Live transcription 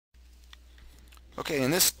Okay,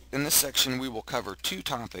 in this section we will cover two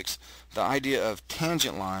topics: the idea of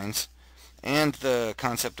tangent lines and the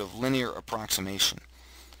concept of linear approximation.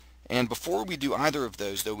 And before we do either of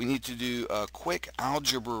those, though, we need to do a quick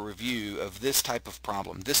algebra review of this type of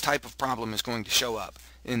problem. This type of problem is going to show up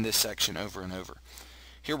in this section over and over.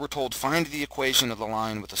 Here we're told find the equation of the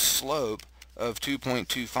line with a slope of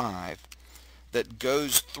 2.25 that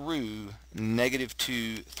goes through negative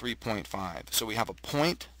 2, 3.5. So we have a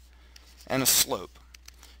point and a slope.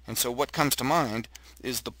 And so what comes to mind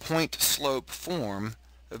is the point-slope form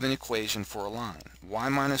of an equation for a line. Y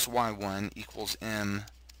minus y1 equals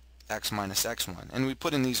mx minus x1. And we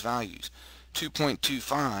put in these values.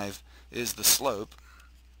 2.25 is the slope,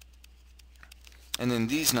 and then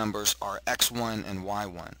these numbers are x1 and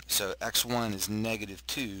y1. So x1 is negative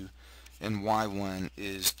 2 and y1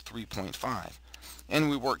 is 3.5. And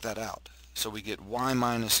we work that out. So we get y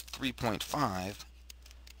minus 3.5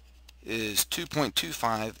 is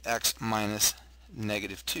 2.25x minus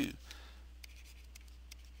negative 2.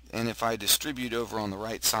 And if I distribute over on the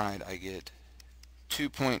right side, I get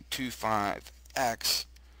 2.25x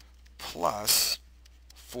plus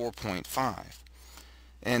 4.5.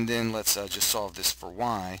 And then let's just solve this for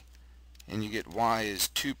y, and you get y is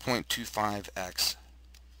 2.25x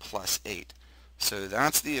plus 8. So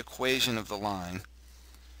that's the equation of the line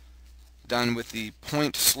done with the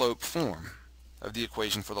point-slope form of the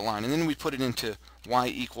equation for the line. And then we put it into y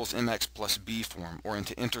equals mx plus b form, or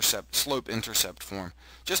into slope-intercept form,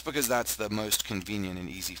 just because that's the most convenient and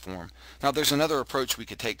easy form. Now there's another approach we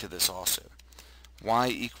could take to this also. Y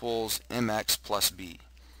equals mx plus b.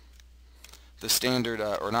 The standard,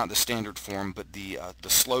 or not the standard form, but the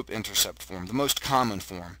slope-intercept form, the most common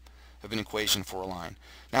form of an equation for a line.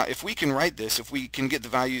 Now if we can write this, if we can get the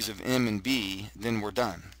values of m and b, then we're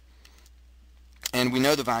done. And we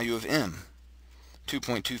know the value of m,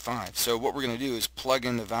 2.25. So what we're going to do is plug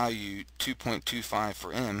in the value 2.25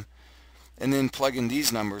 for m, and then plug in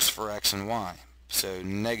these numbers for x and y. So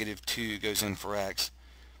negative 2 goes in for x,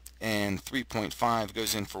 and 3.5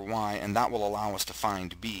 goes in for y, and that will allow us to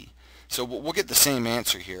find b. So we'll get the same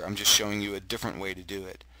answer here. I'm just showing you a different way to do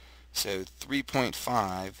it. So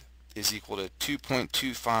 3.5 is equal to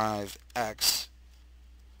 2.25x,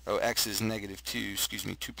 x is negative 2,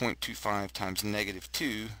 2.25 times negative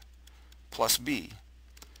 2 plus b.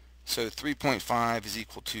 So 3.5 is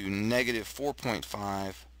equal to negative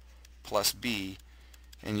 4.5 plus b,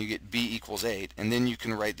 and you get b equals 8, and then you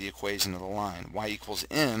can write the equation of the line. Y equals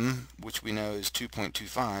m, which we know is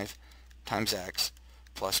 2.25, times x,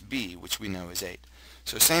 plus b, which we know is 8.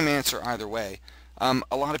 So same answer either way.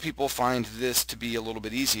 A lot of people find this to be a little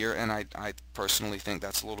bit easier, and I personally think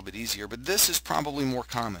that's a little bit easier, but this is probably more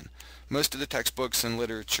common. Most of the textbooks and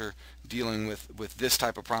literature dealing with this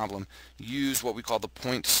type of problem use what we call the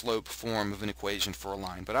point-slope form of an equation for a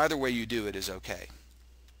line, but either way you do it is okay.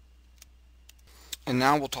 And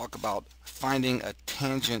now we'll talk about finding a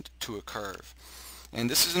tangent to a curve. And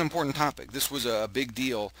this is an important topic. This was a big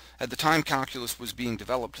deal. At the time calculus was being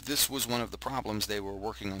developed, this was one of the problems they were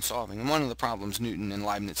working on solving, and one of the problems Newton and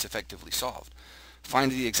Leibniz effectively solved. Find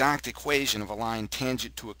the exact equation of a line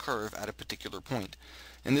tangent to a curve at a particular point.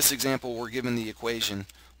 In this example, we're given the equation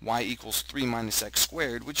y equals 3 minus x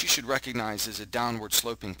squared, which you should recognize as a downward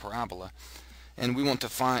sloping parabola. And we want to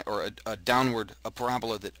find, or a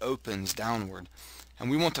parabola that opens downward. And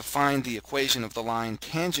we want to find the equation of the line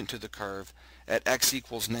tangent to the curve at x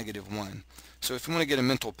equals negative 1. So if you want to get a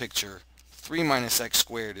mental picture, 3 minus x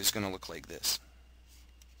squared is going to look like this.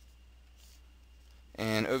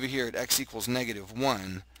 And over here at x equals negative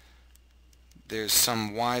 1, there's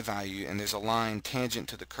some y value, and there's a line tangent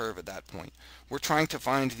to the curve at that point. We're trying to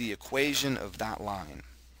find the equation of that line.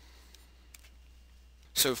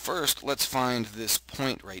 So first, let's find this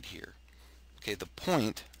point right here. Okay, the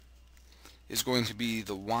point is going to be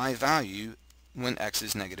the y value when x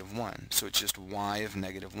is negative 1. So it's just y of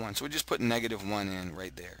negative 1. So we just put negative 1 in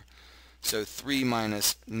right there. So 3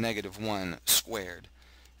 minus negative 1 squared.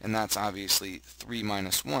 And that's obviously 3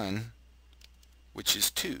 minus 1, which is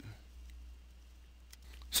 2.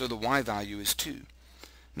 So the y value is 2.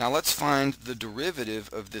 Now let's find the derivative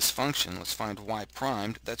of this function. Let's find y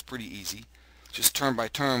primed. That's pretty easy. Just term by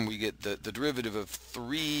term we get the derivative of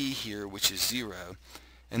 3 here, which is 0.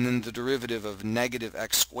 And then the derivative of negative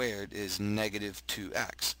x squared is negative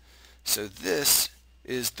 2x. So this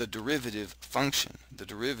is the derivative function, the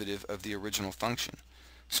derivative of the original function.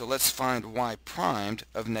 So let's find y primed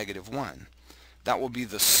of negative 1. That will be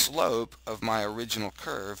the slope of my original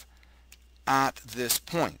curve at this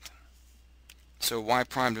point. So y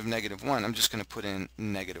primed of negative 1, I'm just going to put in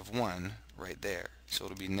negative 1 right there. So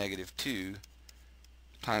it'll be negative 2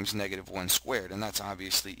 times negative 1 squared, and that's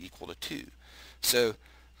obviously equal to 2. So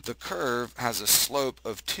the curve has a slope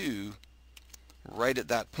of 2 right at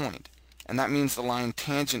that point, and that means the line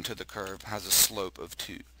tangent to the curve has a slope of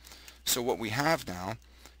 2. So what we have now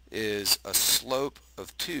is a slope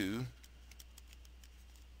of 2,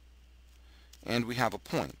 and we have a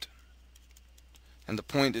point. And the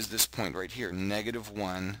point is this point right here, negative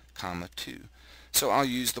 1, 2. So I'll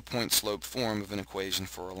use the point slope form of an equation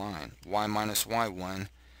for a line. Y minus y1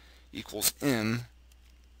 equals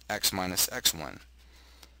mx minus x1.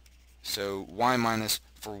 So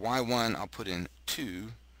for y1 I'll put in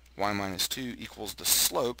 2. Y minus 2 equals the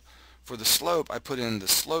slope. For the slope I put in the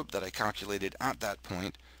slope that I calculated at that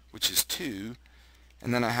point, which is 2.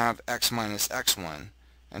 And then I have x minus x1.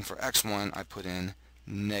 And for x1 I put in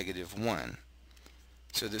negative 1.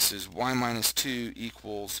 So this is y minus 2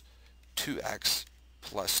 equals 2x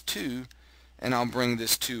plus 2, and I'll bring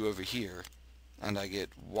this 2 over here, and I get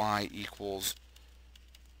y equals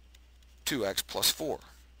 2x plus 4.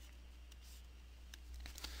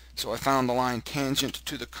 So I found the line tangent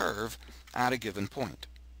to the curve at a given point.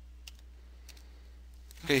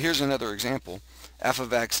 Okay, here's another example. F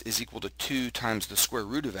of x is equal to 2 times the square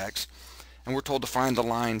root of x, and we're told to find the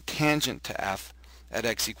line tangent to f at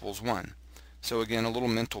x equals 1. So again, a little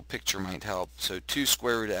mental picture might help. So 2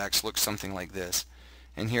 square root of x looks something like this.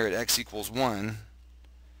 And here at x equals 1,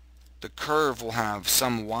 the curve will have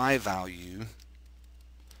some y value,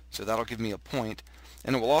 so that'll give me a point,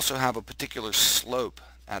 and it will also have a particular slope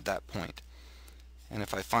at that point. And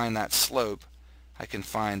if I find that slope, I can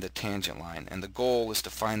find the tangent line. And the goal is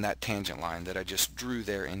to find that tangent line that I just drew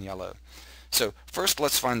there in yellow. So first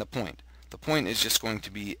let's find the point. The point is just going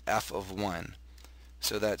to be f of 1.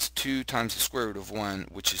 So that's 2 times the square root of 1,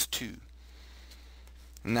 which is 2.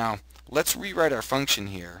 Now, let's rewrite our function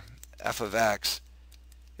here, f of x.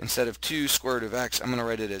 Instead of 2 square root of x, I'm going to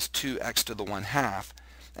write it as 2x to the 1/2,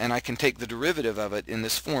 and I can take the derivative of it in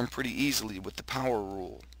this form pretty easily with the power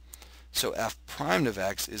rule. So f prime of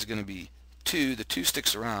x is going to be 2, the 2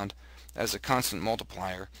 sticks around as a constant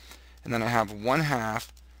multiplier, and then I have 1/2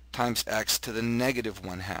 times x to the negative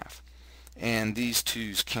 1/2, and these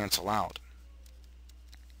 2's cancel out.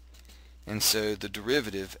 And so the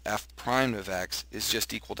derivative, f prime of x, is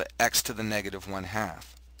just equal to x to the negative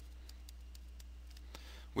 1/2,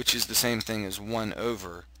 which is the same thing as 1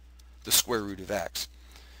 over the square root of x.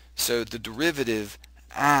 So the derivative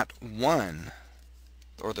at 1,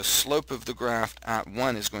 or the slope of the graph at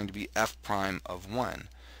 1, is going to be f prime of 1,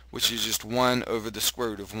 which is just 1 over the square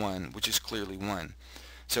root of 1, which is clearly 1.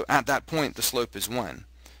 So at that point the slope is 1.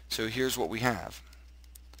 So here's what we have.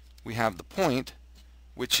 We have the point,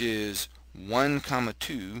 which is 1,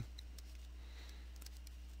 2,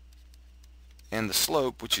 and the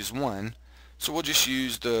slope, which is 1. So we'll just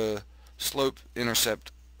use the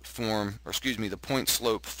slope-intercept form, or excuse me, the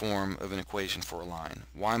point-slope form of an equation for a line.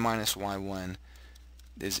 Y minus y1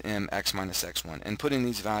 is mx minus x1, and put in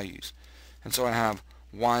these values. And so I have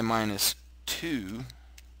y minus 2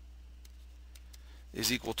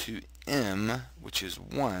 is equal to m, which is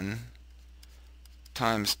 1,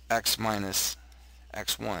 times x minus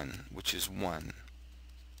x1, which is 1.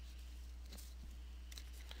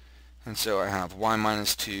 And so I have y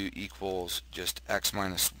minus 2 equals just x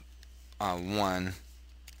minus 1.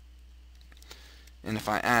 And if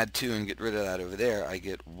I add 2 and get rid of that over there, I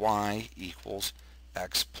get y equals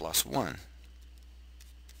x plus 1.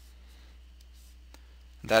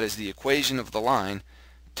 That is the equation of the line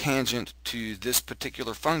tangent to this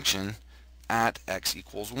particular function at x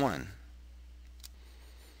equals 1.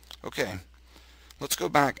 Okay, let's go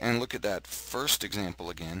back and look at that first example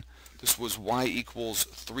again. This was y equals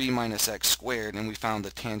 3 minus x squared, and we found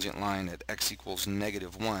the tangent line at x equals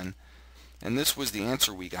negative 1. And this was the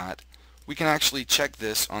answer we got. We can actually check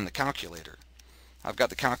this on the calculator. I've got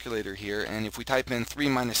the calculator here, and if we type in 3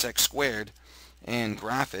 minus x squared and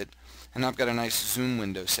graph it, and I've got a nice zoom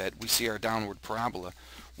window set, we see our downward parabola.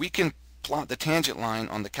 We can plot the tangent line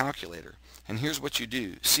on the calculator. And here's what you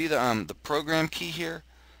do. See the program key here?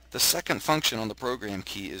 The second function on the program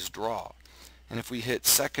key is draw. And if we hit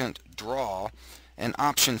second draw, and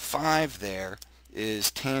option 5 there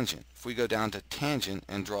is tangent. If we go down to tangent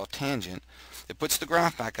and draw tangent, it puts the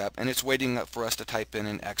graph back up, and it's waiting up for us to type in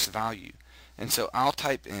an x value. And so I'll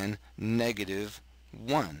type in negative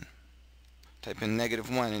 1. Type in negative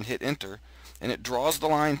 1 and hit enter, and it draws the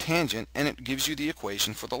line tangent, and it gives you the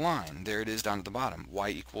equation for the line. There it is down at the bottom, y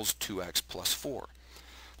equals 2x plus 4.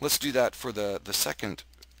 Let's do that for the second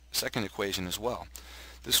equation as well.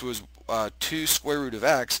 This was 2 square root of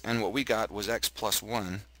x, and what we got was x plus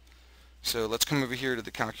 1. So let's come over here to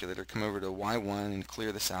the calculator, come over to y1 and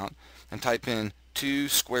clear this out, and type in 2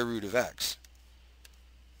 square root of x.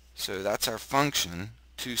 So that's our function,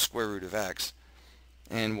 2 square root of x,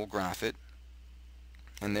 and we'll graph it,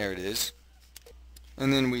 and there it is.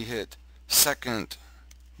 And then we hit second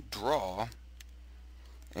draw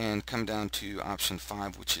and come down to option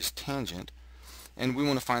 5, which is tangent, and we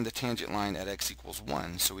want to find the tangent line at x equals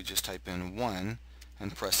 1, so we just type in 1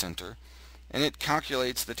 and press enter, and it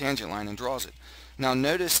calculates the tangent line and draws it. Now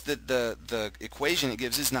notice that the equation it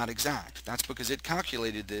gives is not exact. That's because it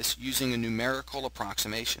calculated this using a numerical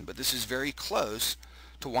approximation, but this is very close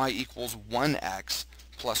to y equals 1x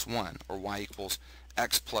plus 1, or y equals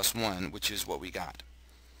x plus 1, which is what we got.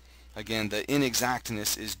 Again, the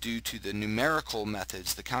inexactness is due to the numerical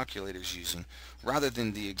methods the calculator is using rather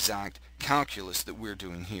than the exact calculus that we're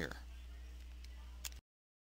doing here.